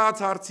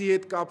ցանկացած հարցի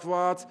հետ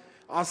կապված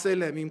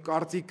ասել եմ իմ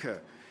կարծիքը։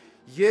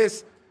 Ես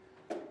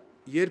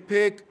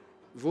երբեք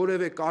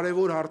որևէ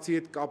կարևոր հարցի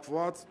հետ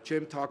կապված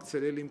չեմ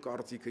թաքցրել իմ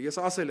կարծիքը։ Ես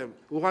ասել եմ,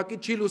 ուղղակի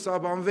չի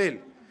լուսաբանվել։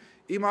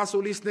 Իմ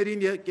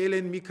ասուլիսներին եկել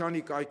են մի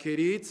քանի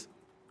կայքերից,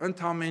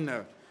 ընդամենը,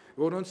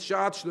 որոնց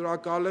շատ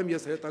շնորհակալ եմ,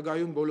 ես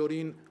հետագայում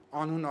բոլորին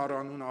անուն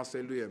առանուն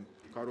ասելու եմ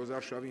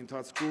քարոզարշավի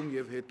ընթացքում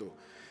եւ հետո։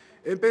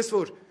 Էնպես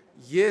որ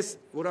ես,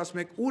 որ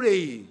ասում եք, ուր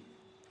էի,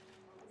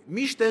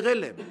 միշտ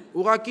եղել եմ,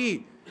 ուղղակի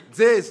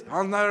ձեզ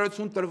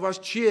հանրարարություն տրված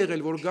չի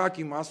եղել, որ գաք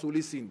իմ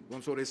ասուլիսին,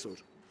 ոնց որ այսօր։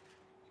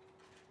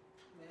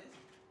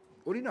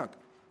 Օրինակ,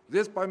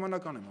 ձեզ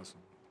պայմանական եմ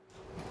ասում։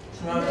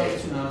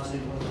 Շնորհակալություն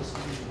հարցերի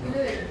պատասխանին։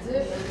 Գիտեք,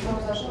 ձեր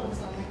համազաշարը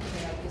ցանկացած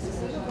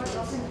ներկայացուցիչը, բայց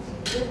ասենք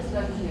ձեր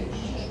ծրագիրը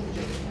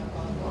շուրջը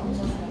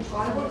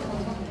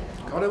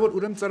Կարևոր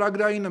ուրեմն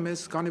ծրագրայինը մեզ,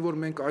 քանի որ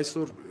մենք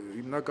այսօր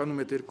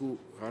հիմնականում այդ երկու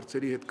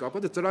հարցերի հետ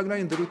կապված,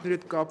 ծրագրային դրույթների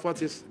հետ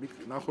կապված ես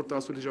նախորդ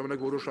ասուլիսի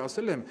ժամանակ որոշ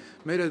ասել եմ,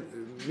 մերը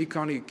մի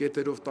քանի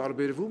կետերով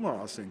տարբերվում է,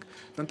 ասենք,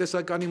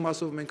 տնտեսականի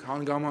մասով մենք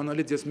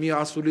հանգամանալից ես մի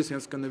ասուլիս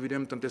հենց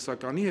կնվիրեմ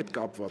տնտեսականի հետ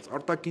կապված,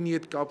 արտաքինի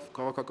հետ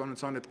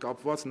քաղաքականության հետ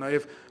կապված,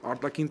 նաև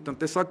արտաքին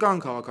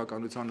տնտեսական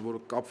քաղաքականության,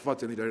 որը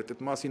կապված են իրար հետ,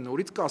 այդ մասին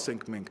նորից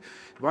կասենք մենք,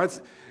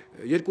 բայց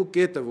երկու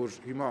կետը, որ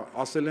հիմա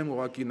ասել եմ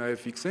ուղղակի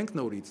նաև ֆիքսենք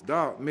նորից, դա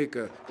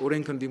մեկը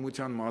օրենք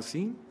ընդդիմության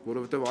մասին,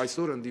 որովհետև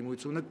այսօր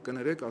ընդդիմությունը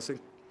կներեք,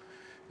 ասենք,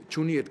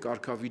 չունի այդ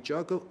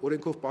կարգավիճակը,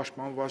 օրենքով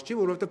պաշտպանված չի,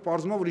 որովհետև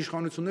պարզվում է, որ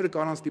իշխանությունները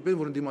կարող ստիպեն,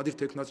 որ ընդդիմադիր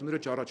տեխնացիաները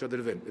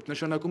չառաջադրվեն։ Այդ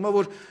նշանակում է,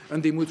 որ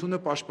ընդդիմությունը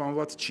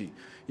պաշտպանված չի։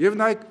 Եվ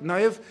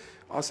նաև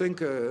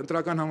ասենք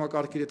ընտրական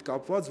համակարգերի հետ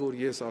կապված, որ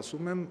ես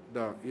ասում եմ,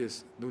 դա ես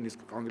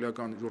նույնիսկ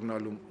անգլիական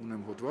ժուրնալում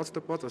ունեմ հոդված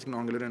տպած, ասենք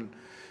անգլերեն,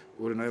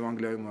 որը նաև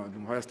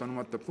Անգլիայում Հայաստանում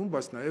է տպվում,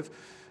 բայց նաև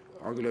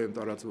Անգլիայում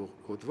տարածվող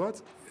հոդված,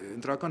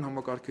 ընտրական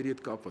համակարգերի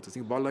հետ կապված,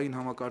 ասենք բալային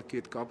համակարգի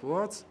հետ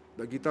կապված,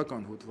 դա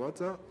գիտական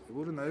հոդված է,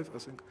 որը նաև,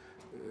 ասենք,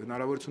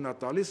 հնարավորություն է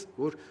տալիս,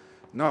 որ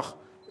նախ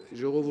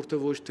ժողովուրդը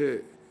ոչ թե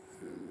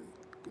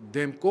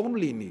դեմ կողմ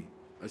լինի,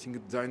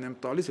 այսինքն ձայն եմ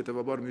տալիս,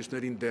 հետևաբար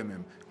մյուսներին դեմ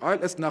եմ,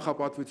 այլ ըստ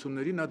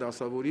նախապատվությունների նա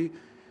դասավորի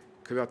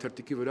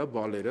քվեաթերթիկի վրա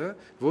բալերը,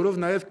 որով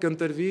նաև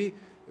կընտրվի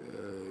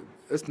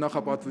ըստ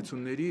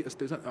նախապատվությունների,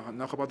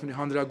 նախապատվությունների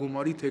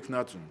հանրագումարի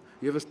տեխնացուն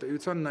եւ ըստ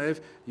էության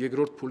նաև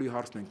երկրորդ փուլի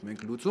հարցն ենք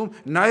մենք լուծում,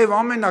 նաև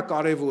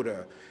ամենակարևորը,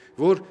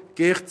 որ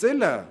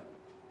կեղծելը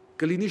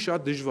կլինի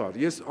շատ դժվար։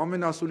 Ես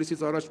ամեն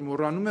ասուլիսից առաջ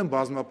մոռանում եմ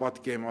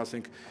բազմապատկեմ,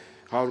 ասենք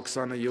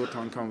 127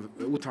 անգամ,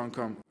 8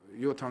 անգամ,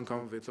 7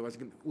 անգամ 6-ով,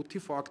 այսինքն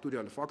 8-ի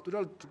ֆակտորիալ։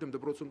 Ֆակտորիալ դիտեմ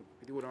դպրոցում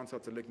պիտի որ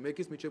անցածել եք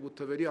 1-ից մինչև 8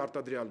 թվերի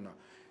արտադրյալն է։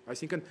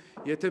 Այսինքն,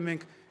 եթե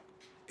մենք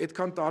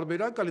այդքան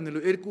տարբերակ է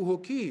լինելու երկու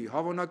հոգի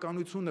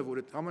հավանականությունը, որ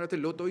համարյա թե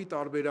լոտոյի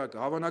տարբերակը,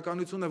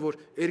 հավանականությունը, որ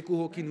երկու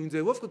հոգի նույն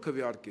ձևով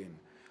կքվեարկեն,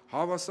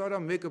 հավասար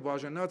է մեկը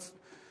բաժանած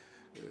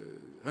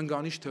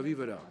հնգանիշ թվի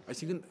վրա,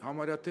 այսինքն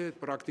համարյա թե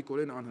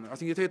պրակտիկորեն անհնար,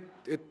 այսինքն եթե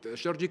այդ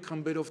շրջիկ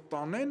խմբերով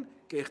տանեն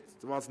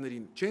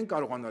կեղծվածներին, չեն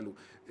կարողանալու,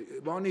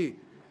 բանի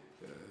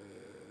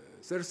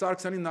Սերժ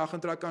Սարգսյանի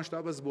նախընտրական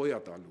շտաբը զբոյ է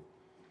տալու։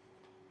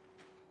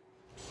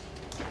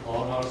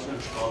 Պարոն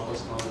Հարությունյան,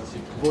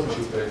 չպատասխանեցիք,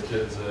 ինչի պետք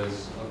է ձեզ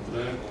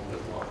ընտրեն,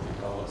 կոնկրետ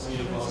մարդիկ հավաքվեն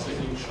եւ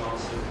ասեք ինչ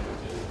շանսեր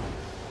պետք է։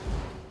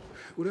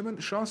 Ուրեմն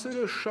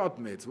շանսերը շատ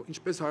մեծ,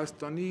 ինչպես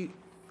Հայաստանի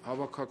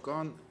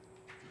հավաքական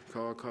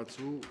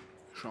քաղաքացու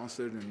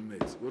շանսերն են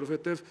մեծ,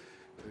 որովհետև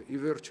ի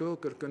վերջո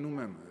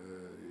կրկնում եմ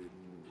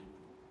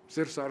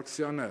Սերժ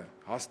Սարգսյանը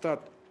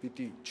հաստատ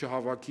պիտի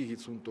չհավաքի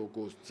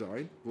 50%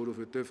 ձայն,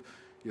 որովհետև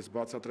ես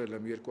բացատրել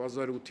եմ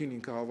 2008-ին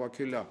ինքը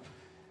հավաքել է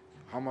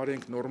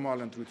համարենք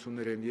նորմալ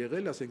ընտրություններ են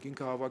եղել, ասենք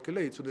ինքը հավաքել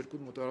է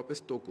 52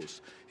 մոտավորապես տոկոս։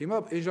 Հիմա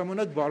այն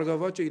ժամանակ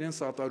Բարգավաճը իրեն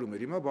սատարում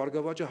էր, հիմա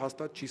Բարգավաճը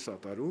հաստատ չի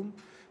սատարում,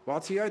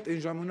 բացի այդ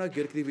այն ժամանակ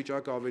երկրի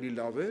վիճակը ավելի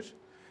լավ էր,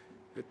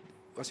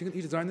 այսինքն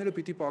իր ձայները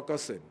պիտի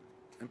պակասեն,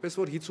 այնպես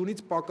որ 50-ից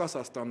պակաս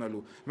է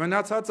ստանալու,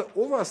 մնացածը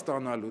ով է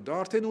ստանալու, դա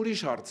արդեն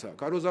ուրիշ հարց է,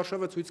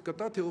 Քարոզարշավը ցույց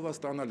կտա, թե ով է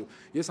ստանալու։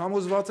 Ես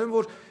համոզված եմ,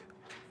 որ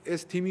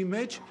այս թիմի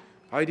մեջ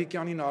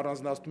Հայրիկյանին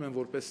առանձնացնում են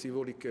որպես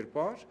սիմվոլիկ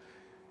կերպար,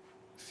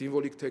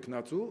 սիմվոլիկ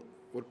տեխնացու,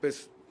 որպես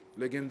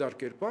լեգենդար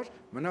կերպար,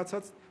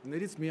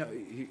 մնացածներից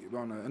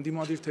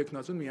ընդդիմադիր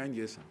տեխնացուն միայն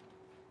ես եմ։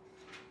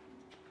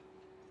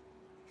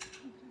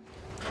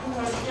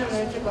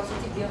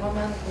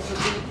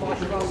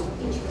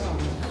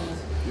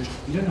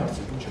 Իրեն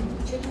հարցեք,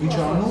 ինչ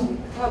անում։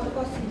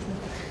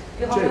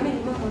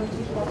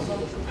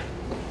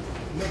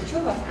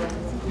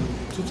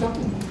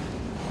 Ցուցակում։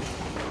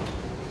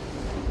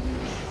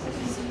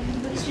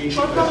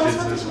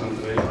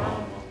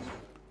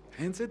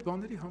 Հենց այդ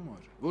բաների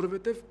համար,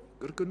 որովհետև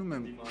կրկնում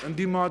եմ,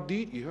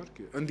 ընդդիմադիր,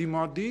 իհարկե,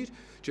 ընդդիմադիր,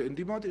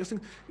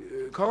 ասենք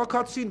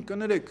քաղաքացին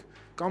կներեք,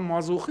 կամ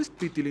մազոխիստ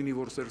պիտի լինի,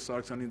 որ Սերժ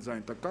Սարգսյանի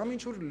ձայն տա, կամ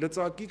ինչ որ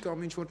լծակի, կամ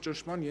ինչ որ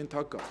ճնշման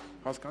ենթակա,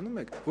 հասկանում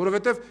եք,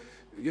 որովհետև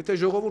եթե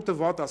ժողովուրդը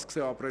վատ է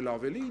սկսի ապրել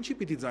ավելի, ինչի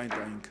պիտի ձայն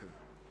տա ինքը։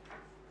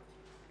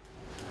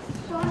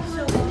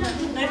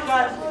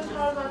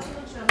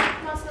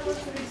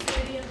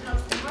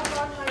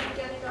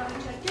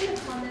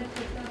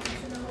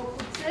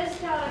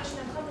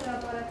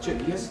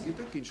 Ես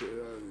գիտեք ինչ,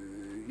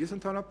 ես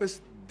ընդհանրապես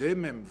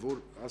դեմ եմ, որ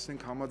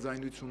ասենք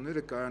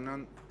համաձայնությունները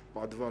կայանան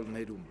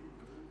պատվալներում,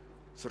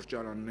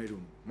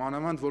 սրճարաններում,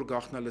 մանավանդ որ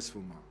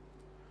գաղտնալսվում է։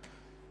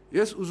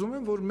 Ես ուզում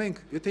եմ, որ մենք,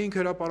 եթե ինքը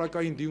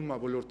հրապարակային դիմում է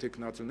բոլոր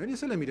տեխնացուներին,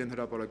 ես էլ եմ իրեն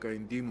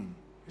հրապարակային դիմում։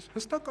 Ես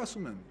հստակ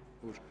ասում եմ,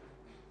 որ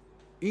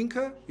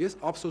ինքը ես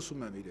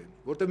ափսոսում եմ իրեն,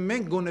 որտեղ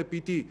մենք գոնե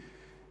պիտի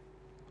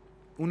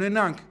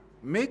ունենանք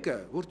մեկը,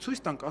 որ ցույց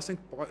տանք, ասենք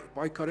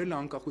պայքարել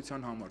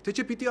անկախության համար։ Թե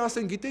չէ պիտի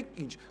ասենք, գիտեք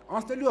ինչ,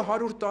 անցնելու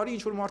 100 տարի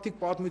ինչ որ մարդիկ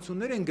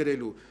պատմություններ են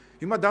գրելու։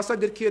 Հիմա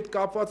դասագրքի հետ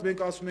կապված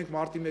մենք ասում ենք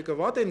մարտի 1-ը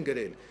վատ են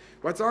գրել,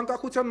 բայց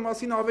անկախության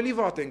մասին ավելի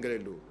վատ են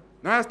գրելու։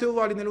 Նայած թե ով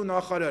է լինելու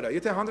նախարարը։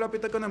 Եթե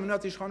հանրապետականը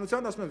մնաց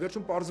իշխանության, ասում են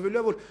վերջում պարզվելու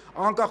է, որ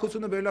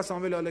անկախությունը բերել է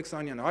Սամվել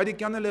Ալեքսանյանը,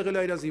 Հայրիկյանն էլ եղել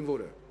է իր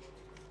զինվորը։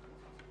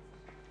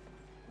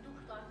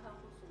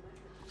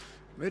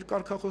 Մեր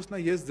կարգախոսն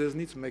է ես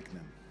ձեզնից մեկն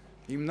եմ։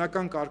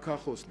 Հիմնական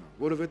կարգախոսն է,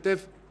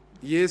 որովհետև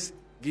ես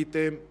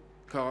գիտեմ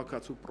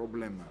քաղաքացու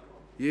խնդրեմը,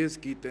 ես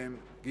գիտեմ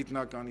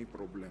գիտնականի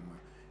խնդրեմը,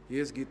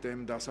 ես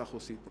գիտեմ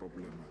դասախոսի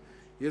խնդրեմը,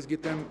 ես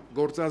գիտեմ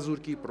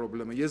գործազուրկի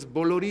խնդրեմը, ես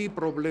բոլորի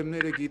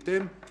խնդիրները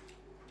գիտեմ,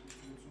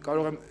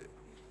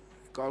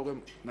 կարող եմ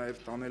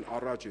նաև տանել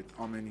առաջ այդ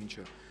ամեն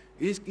ինչը։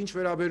 Իսկ ինչ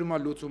վերաբերում է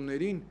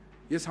լուծումներին,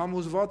 ես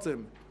համոզված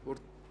եմ, որ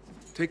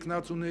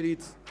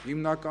տեխնացուներից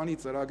հիմնականի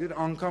ծրագիրը,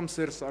 անգամ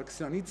Սերժ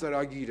Սարգսյանի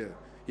ծրագիրը,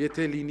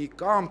 եթե լինի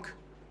կամք,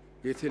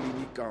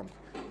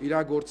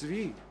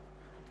 իրագործվի,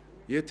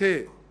 եթե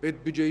այդ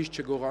բյուջեից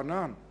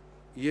չգողանան,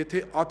 եթե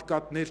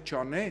ատկատներ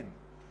չանեն,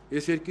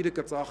 այս երկիրը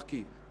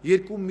կծաղկի,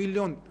 2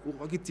 միլիոն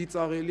ուղղակի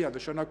ծիծաղելի է,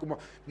 նշանակում է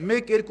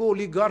 1-2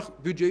 օլիգարխ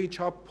բյուջեի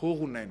չափ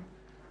փող ունեն,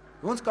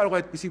 ոնց կարող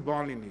է այդպիսի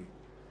բան լինի,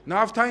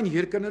 նավթային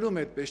երկրներում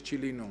այդպես չի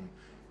լինում։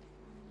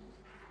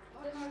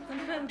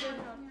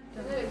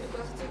 Դուք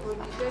ասացիք, որ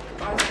գիտեք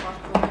այս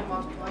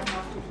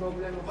մարդու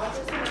պրոբլեմը, բայց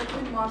ես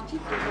նույն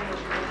մարդիկ խոսում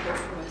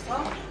ես,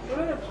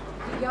 որը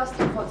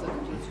հիասթափված է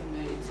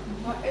դրություններից։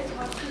 Այդ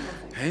հարցին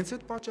հենց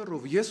այդ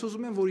պատճառով ես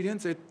ուզում եմ, որ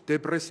իրենց այդ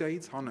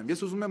դեպրեսիայից հանեմ։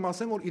 Ես ուզում եմ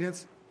ասեմ, որ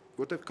իրենց,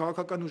 որտեղ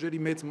քաղաքական ուժերի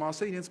մեծ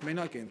մասը իրենց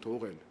մենակ են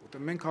թողել,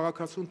 որտեղ մենք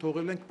քաղաքացուն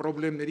թողել ենք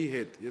խնդիրների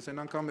հետ։ Ես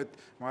այն անգամ այդ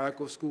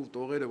Մայակովսկու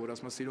տողերը, որ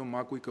ասում են սիրուն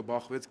մակույկը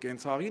բախվեց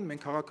կենցաղին,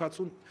 մենք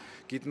քաղաքացուն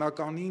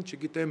գիտնականին,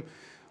 չգիտեմ,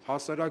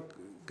 հասարակ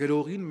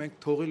գրողին մենք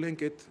թողել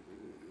ենք այդ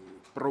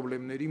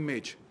խնդիրների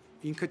մեջ։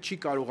 Ինքը չի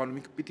կարողանում,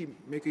 ինքը պիտի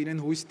մեկը իրեն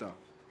հույս տա։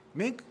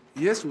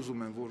 Ես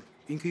ուզում եմ, որ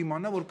ինքը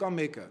իմանա, որ կա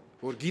մեկը,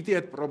 որ գիտի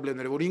այդ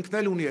խնդիրները, որ ինքն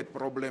էլ ունի այդ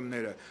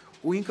խնդիրները,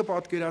 ու ինքը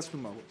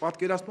պատկերացնում է,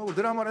 որ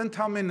դրա համար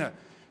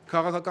ընդհանրապես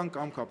քաղաքական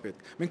կամք է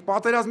պետք։ Մենք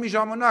պատերազմի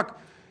ժամանակ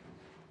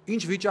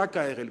ինչ վիճակ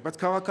է եղել, բայց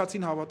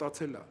քաղաքացին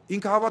հավատացել է։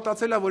 Ինքը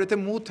հավատացել է, որ եթե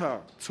մութ է,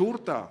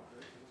 ցուրտ է,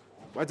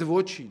 բայց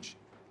ոչինչ։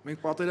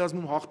 Մենք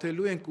պատերազմում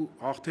հաղթելու ենք ու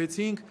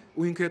հաղթեցինք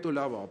ու ինքը հետո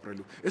լավ է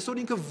ապրելու։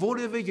 Այսօր ինքը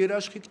որևէ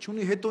երաշխիք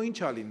չունի, հետո ինչ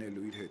է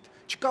լինելու իր հետ։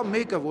 Չկա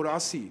մեկը, որ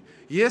ասի։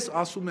 Ես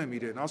ասում եմ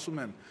իրեն,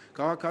 ասում եմ,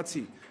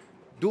 քաղաքացի,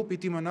 դու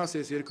պիտի մնաս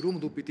այս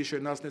երկրում, դու պիտի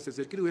շենացնես այս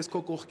երկիրը ու ես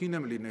քո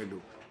կողքին եմ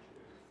լինելու։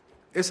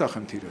 Էս է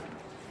խնդիրը։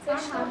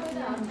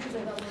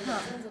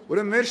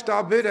 Ուրեմն մեր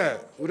շտաբերը,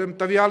 ուրեմն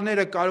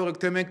տվյալները կարող եք,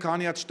 թե մենք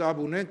քանի հատ շտաբ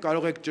ունենք,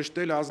 կարող եք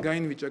ճշտել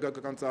ազգային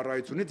վիճակագրական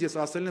ծառայությունից, ես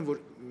ասել եմ,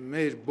 որ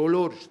մեր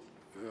բոլոր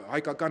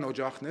հայկական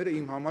օջախները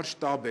իմ համար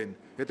շտաբ են,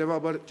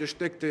 հետևաբար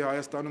ճշտեք, թե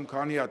Հայաստանում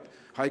քանի հատ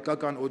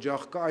հայկական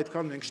օջախ կա,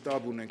 այդքան մենք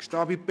շտաբ ունենք,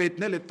 շտաբի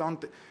պետն էլ է տան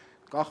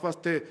կախված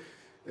թե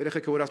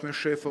երեխեքը որ ասում են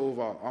շեֆը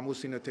ով է,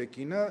 ամուսինը թե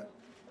կինը,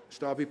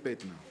 շտաբի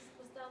պետն է։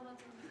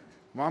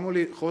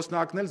 Մամուլի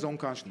խոսնակն էլ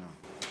զոնքանչն է։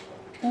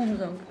 Ում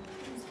զոնք։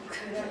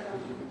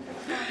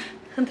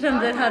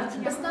 Խնդրեմ ձեր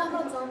հարցը։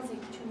 Վստահված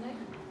անձիկ չունեք։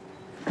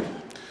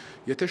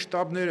 Եթե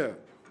շտաբները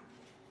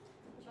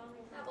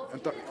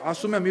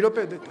ասում եմ, մի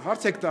րոպե,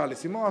 հարց եք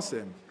տալիս, հիմա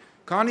ասեմ,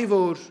 քանի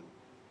որ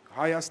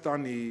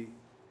Հայաստանի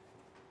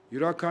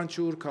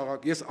յուրաքանչյուր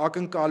քաղաք, ես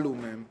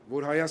ակնկալում եմ,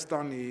 որ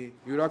Հայաստանի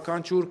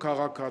յուրաքանչյուր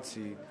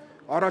քաղաքացի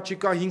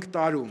առաջիկա 5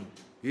 տարում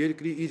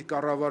երկրի իր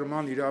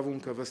կառավարման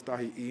իրավունքը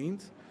վստահի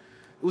ինձ,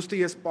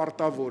 ուստի ես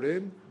պարտավոր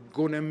եմ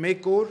գոնե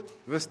 1 օր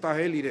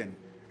վստահել իրեն։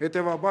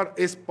 Հետևաբար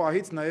այս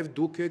պահից նաև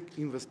դուք եք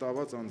իմ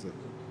վստահված անձը։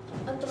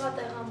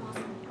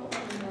 Ընտրատեղամասն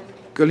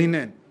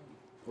Կլինեն,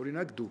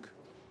 օրինակ դուք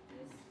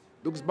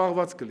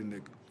զբաղված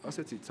կլինեք,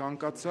 ասեցի,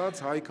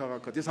 ցանկացած հայ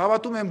քաղաքացի։ Ես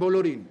հավատում եմ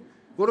բոլորին,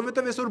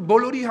 որովհետև այսօր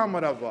բոլորի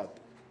համար է վատ։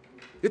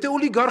 Եթե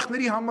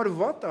օլիգարխների համար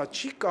վատ է,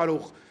 չի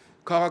կարող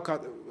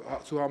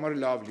քաղաքացու համար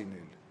լավ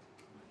լինել։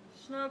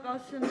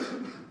 Շնորհակալություն,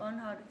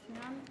 պարոն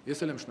Հարությունյան։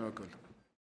 Ես էլ եմ շնորհակալ։